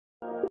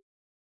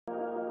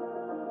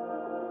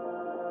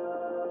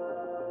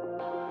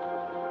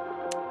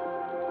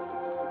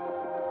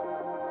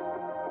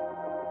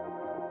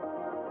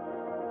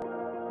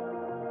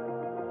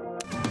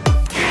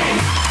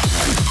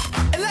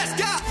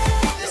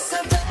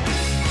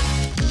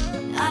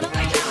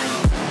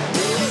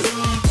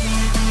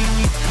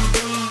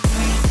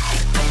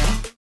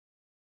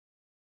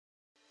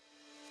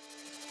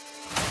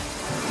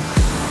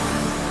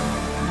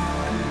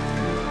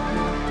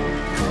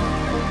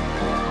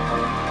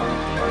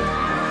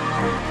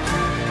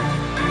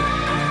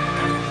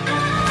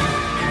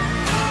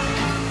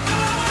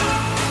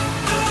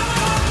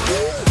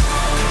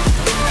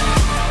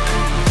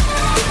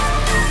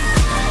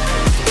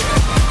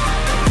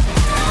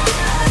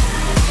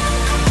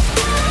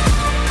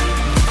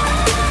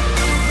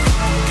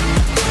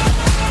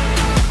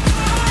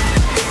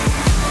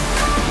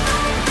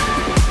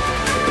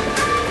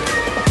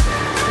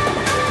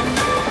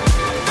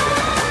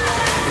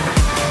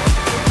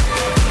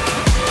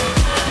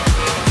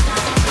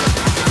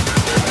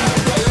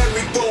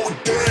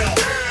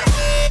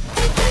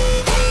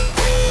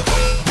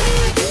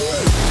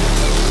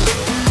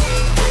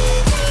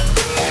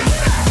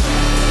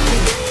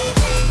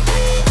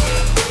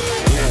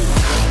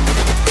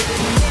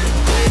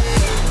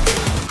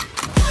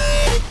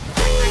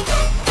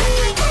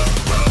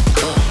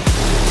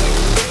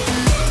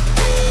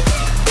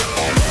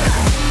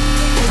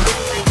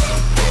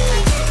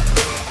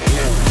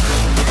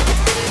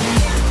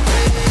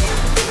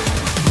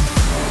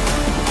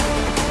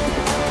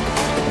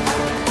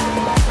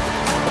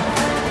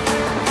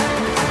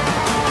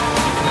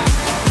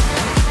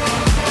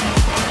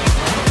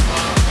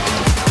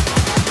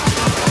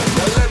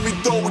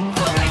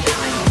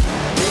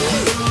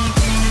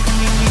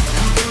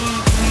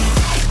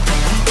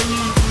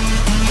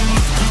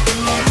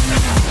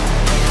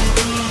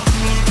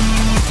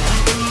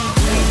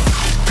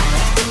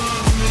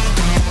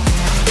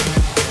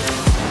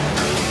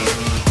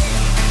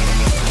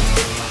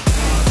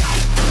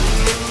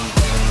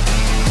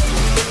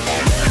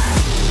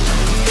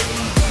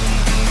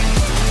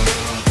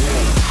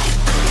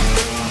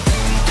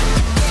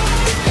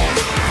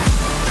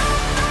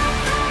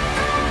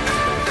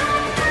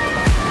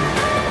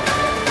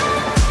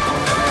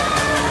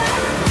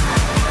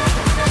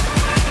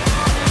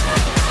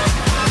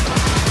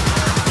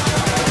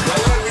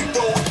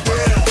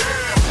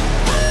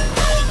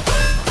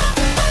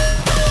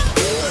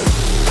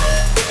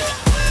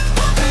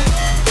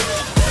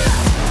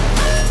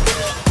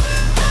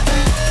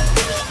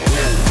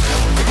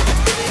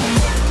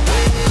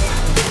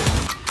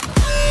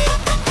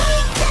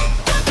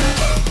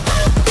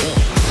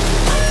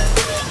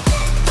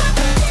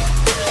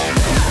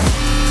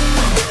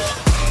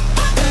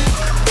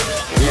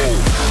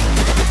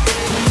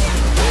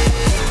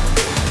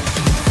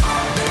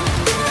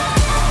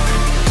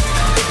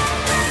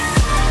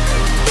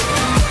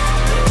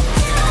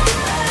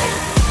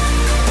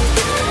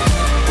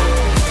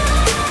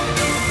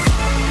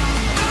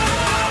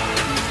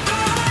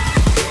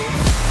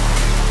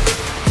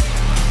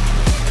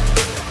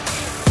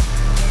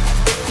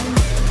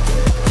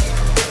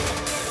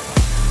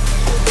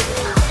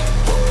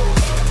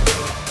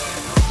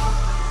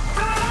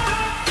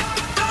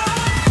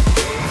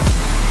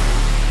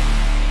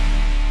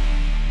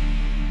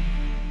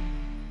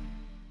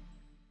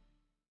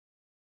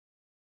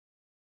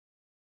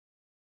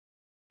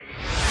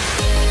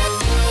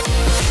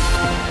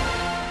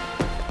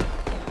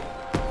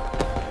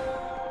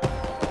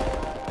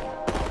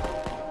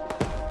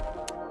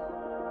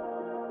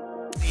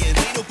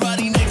ain't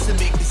nobody next to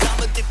me, cause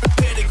I'm a different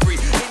pedigree.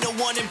 Ain't no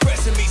one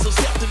impressing me, so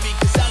step to me,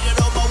 cause I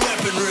got all my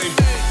weaponry.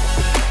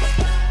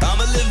 I'm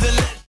a living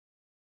legend.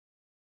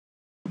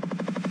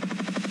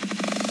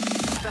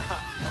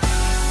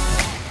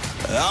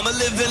 I'm a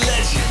living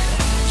legend.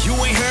 You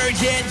ain't heard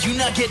yet, you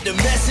not get the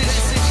message.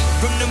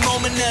 From the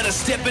moment that I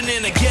steppin'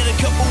 in, I get a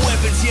couple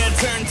weapons. Yeah, I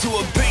turn to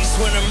a beast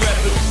when I'm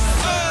rapping.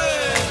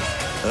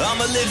 I'm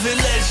a living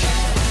legend.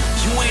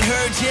 You ain't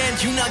heard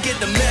yet, you not get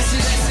the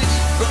message.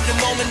 From the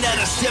moment that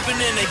I steppin'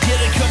 in, I get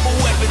a couple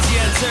weapons.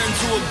 Yeah, I turn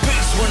to a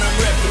beast when I'm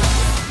rapping.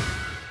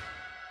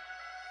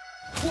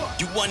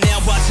 You are now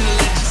watching the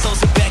legend, so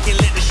sit back and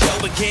let the show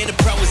begin. The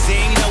pro is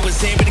in, you know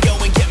it's in, but go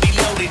and get me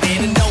loaded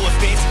in. And no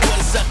offense, for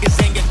the suckers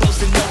ain't got close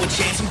to no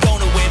chance. I'm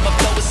gonna win, my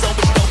flow is so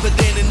much doper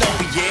than an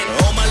opiate.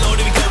 Oh my lord,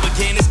 here we go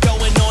again, it's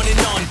going on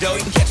and on, though.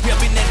 You can catch me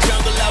up in that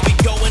jungle, I'll be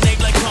going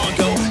ape like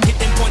Congo. Hit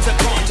them points up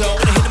pronto,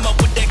 and I hit them up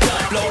with that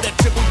gun blow, that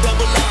triple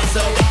double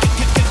Lonzo, that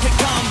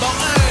combo,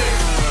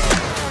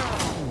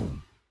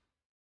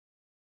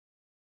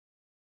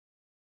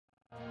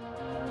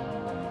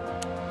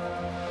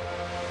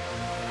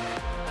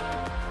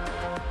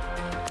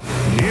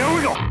 Here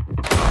we go.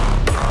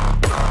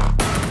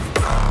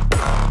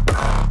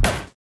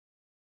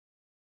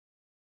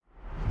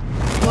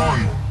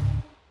 1,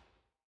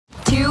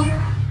 2,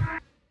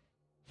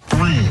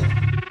 3,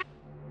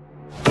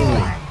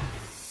 4.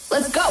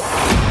 let's go.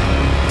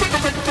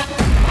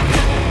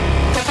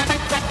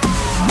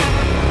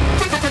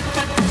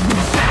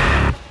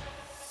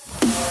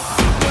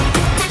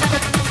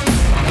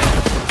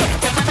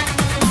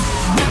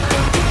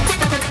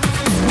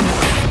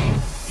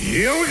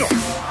 Here we go.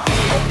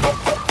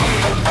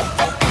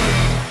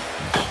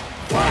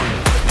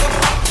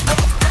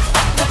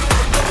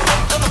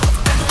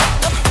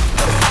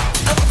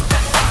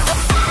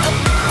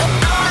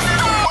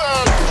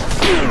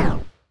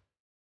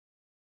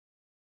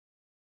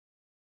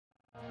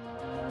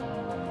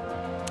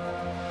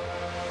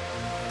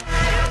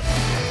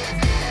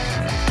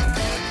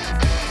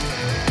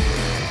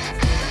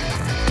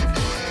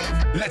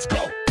 Let's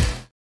go.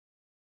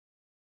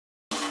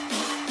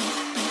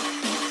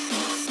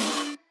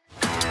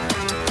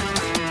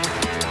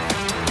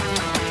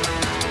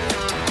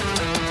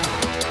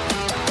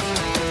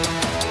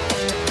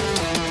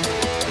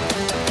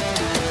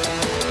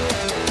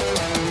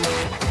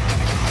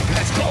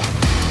 Let's go.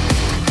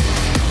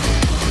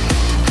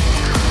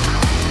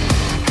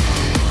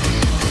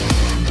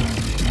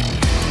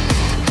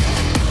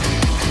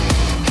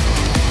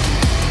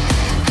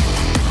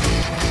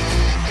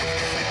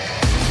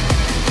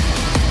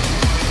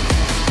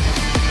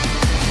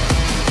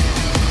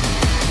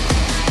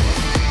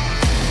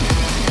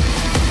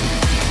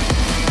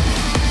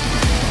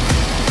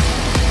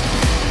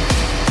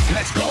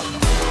 Let's go.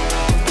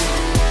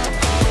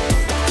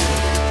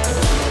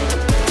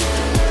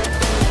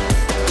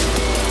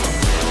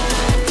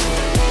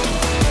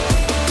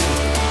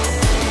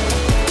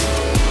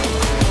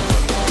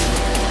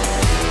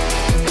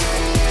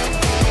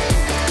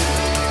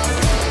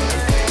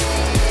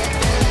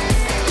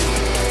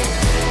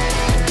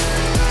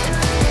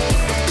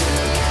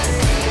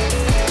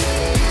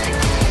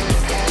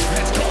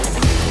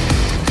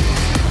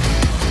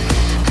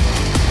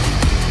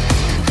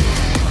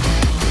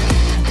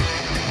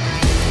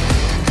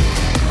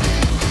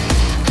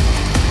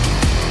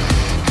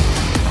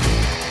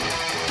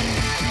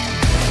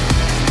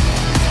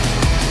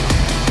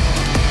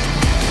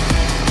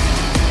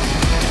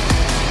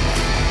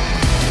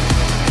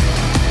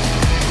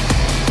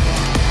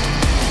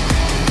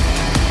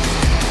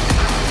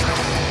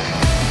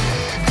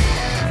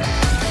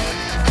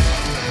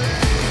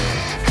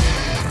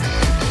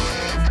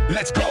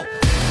 Let's go.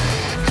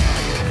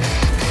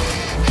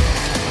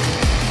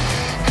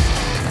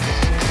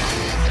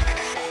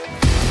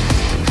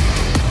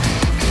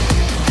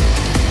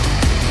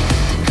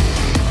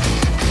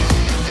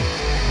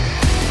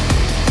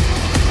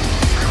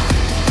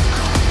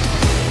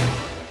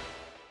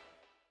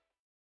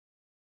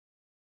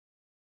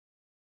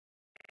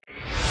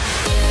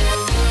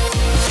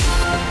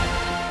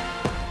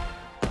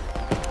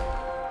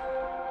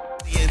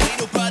 yeah, ain't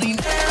nobody.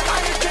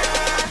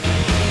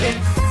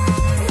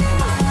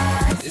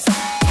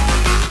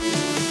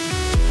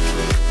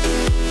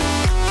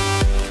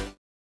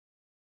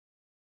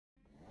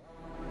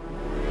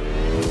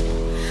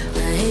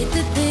 I hate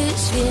that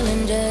this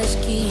feeling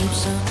just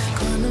keeps on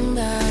coming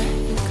back.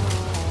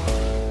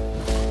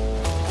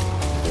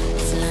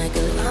 It's like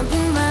a lump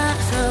in my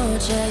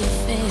throat, yeah, you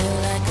feel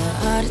like a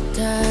heart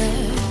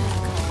attack.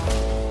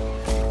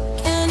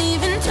 Can't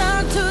even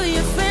talk to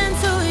your friends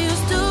who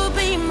used to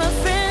be my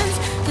friends,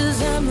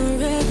 'cause I'm a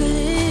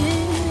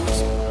reckless.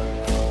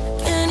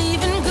 Can't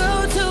even go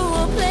to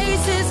all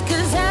places,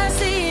 'cause I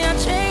see our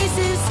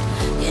traces.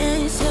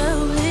 Yeah, it's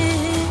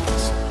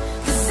helpless.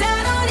 'Cause I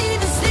don't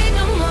even sleep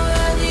no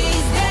more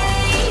these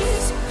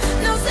days.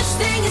 No such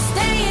thing as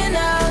staying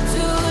out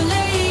too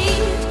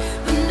late.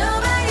 But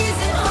nobody's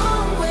at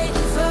home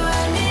waiting for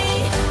me.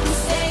 I'm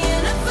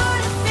staying up for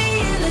the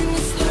feeling.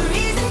 It's the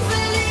reason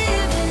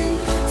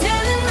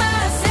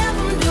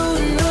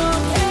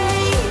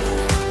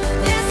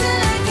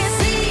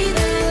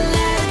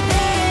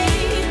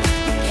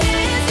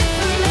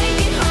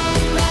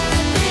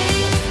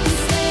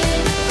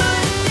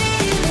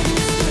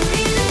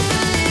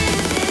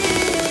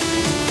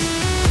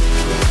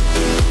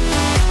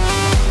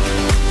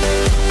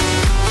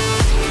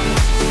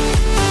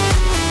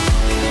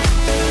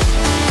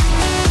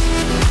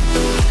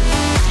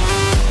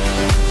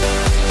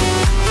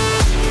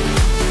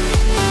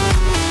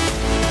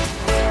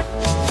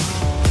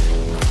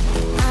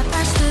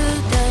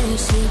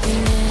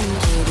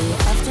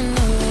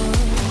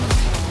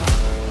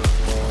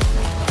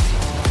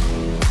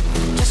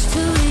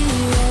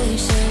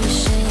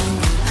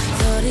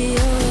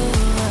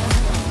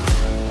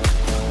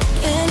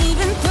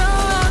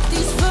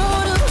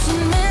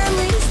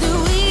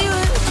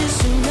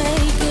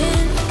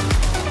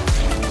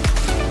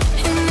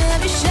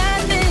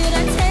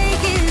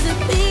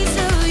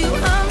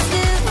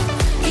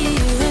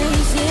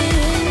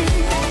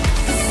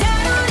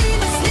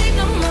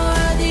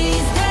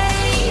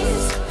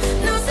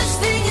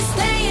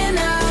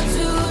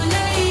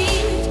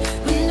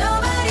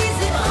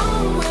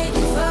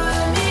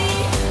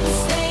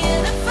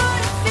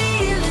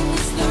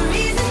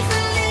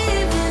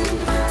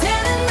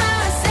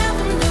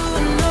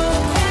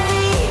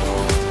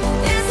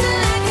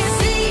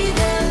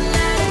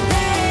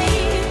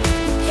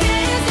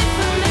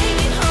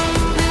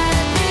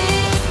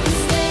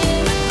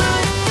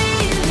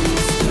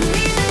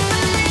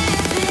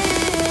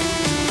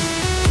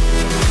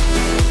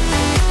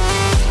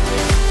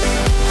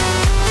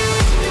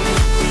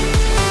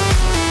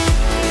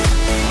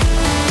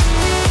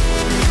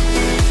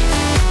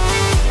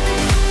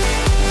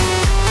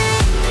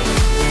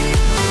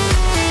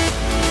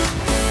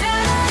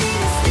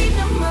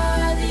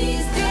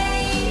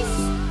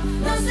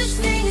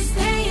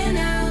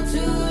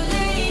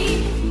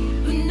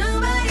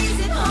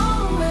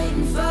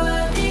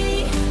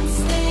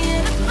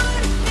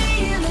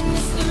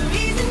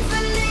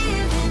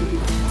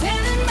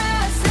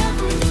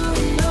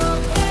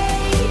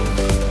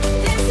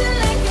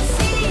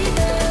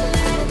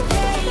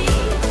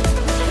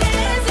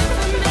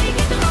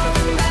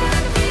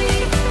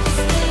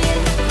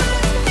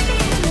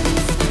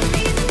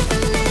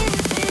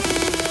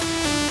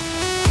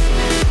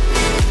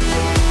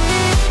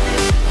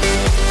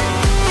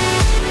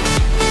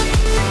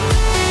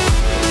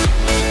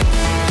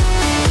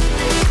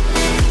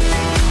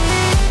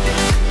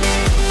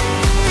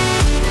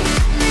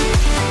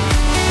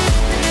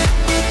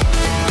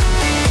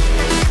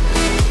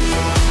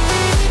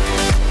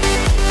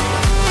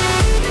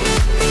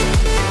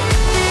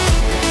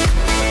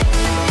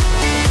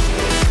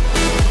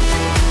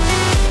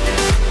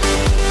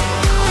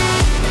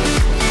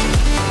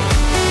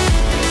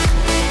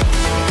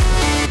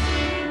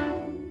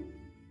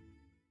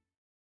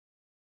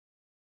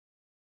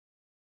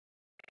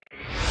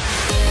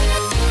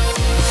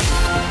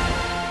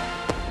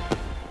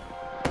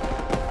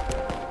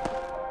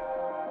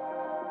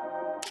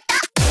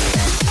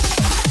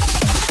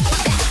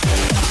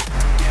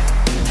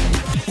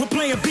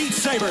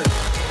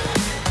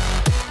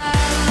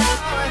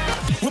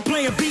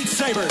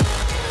saber.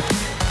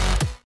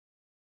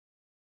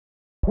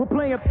 We're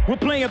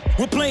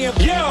playing,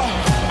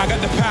 yeah. I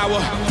got the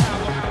power.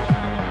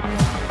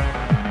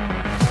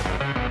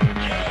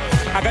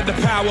 I got the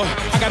power.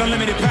 I got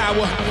unlimited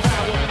power.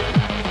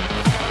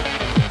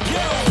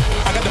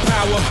 I got the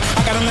power.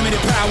 I got unlimited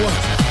power.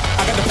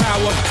 I got the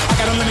power. I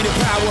got unlimited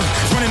power.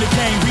 It's running the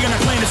game. We are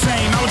not playing the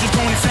same. I was just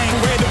going insane.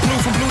 From red to blue,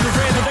 from blue to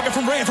red. They're looking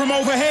from red from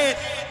overhead.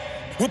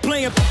 We're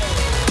playing.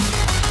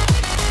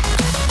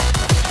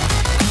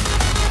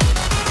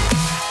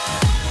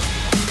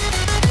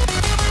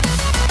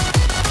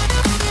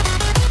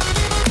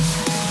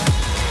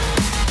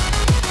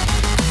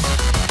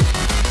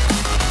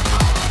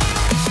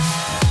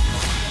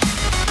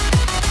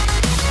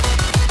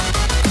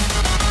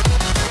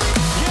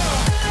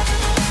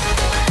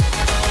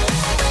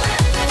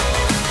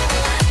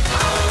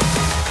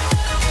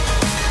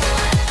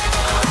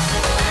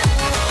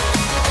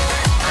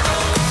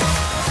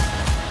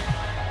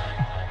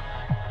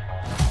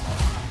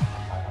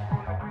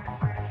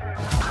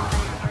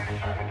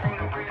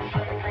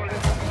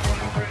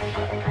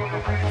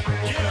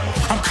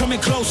 Coming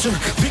closer,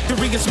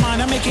 victory is mine.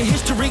 I'm making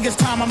history, it's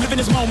time. I'm living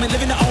this moment,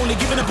 living the only,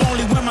 giving up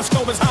only when my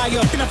scope is higher. You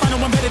cannot find no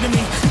one better than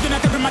me. You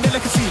cannot copy my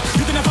delicacy.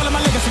 You cannot follow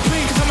my legacy,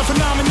 please. Cause I'm a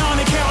phenomenon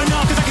and carrying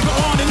on. Cause I can go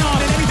on and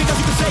on. And anything else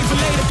you can save for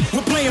later.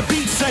 We're playing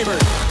beat saber.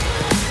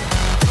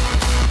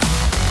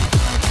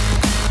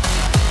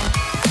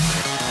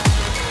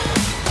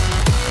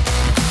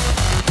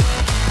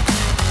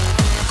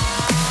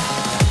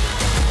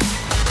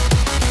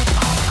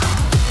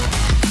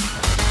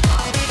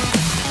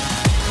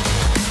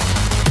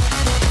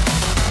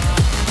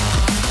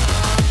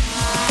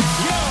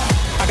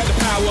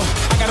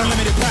 I got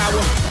unlimited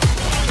power.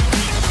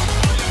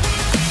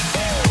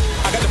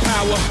 I got the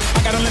power.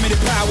 I got unlimited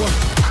power.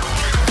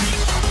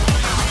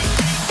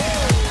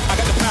 I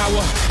got the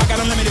power. I got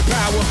unlimited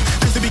power.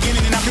 Since the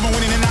beginning, and I keep on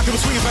winning, and I keep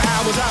on swinging for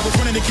hours. I was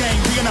running the game.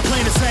 We are not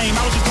playing the same.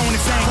 I was just going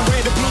insane. From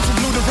red to blue, from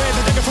blue to red.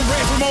 They're looking from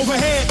red from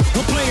overhead.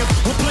 We're playing.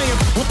 We're playing.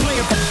 We're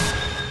playing.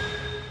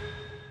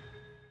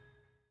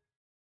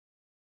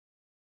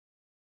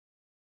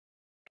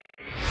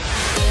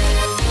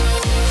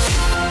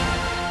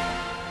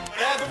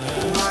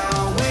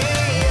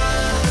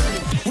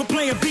 We're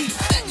playing beats.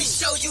 Let me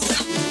show you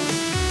how.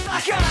 I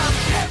got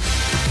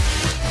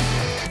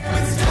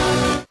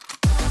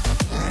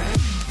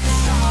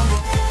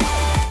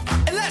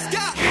and let's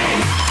go.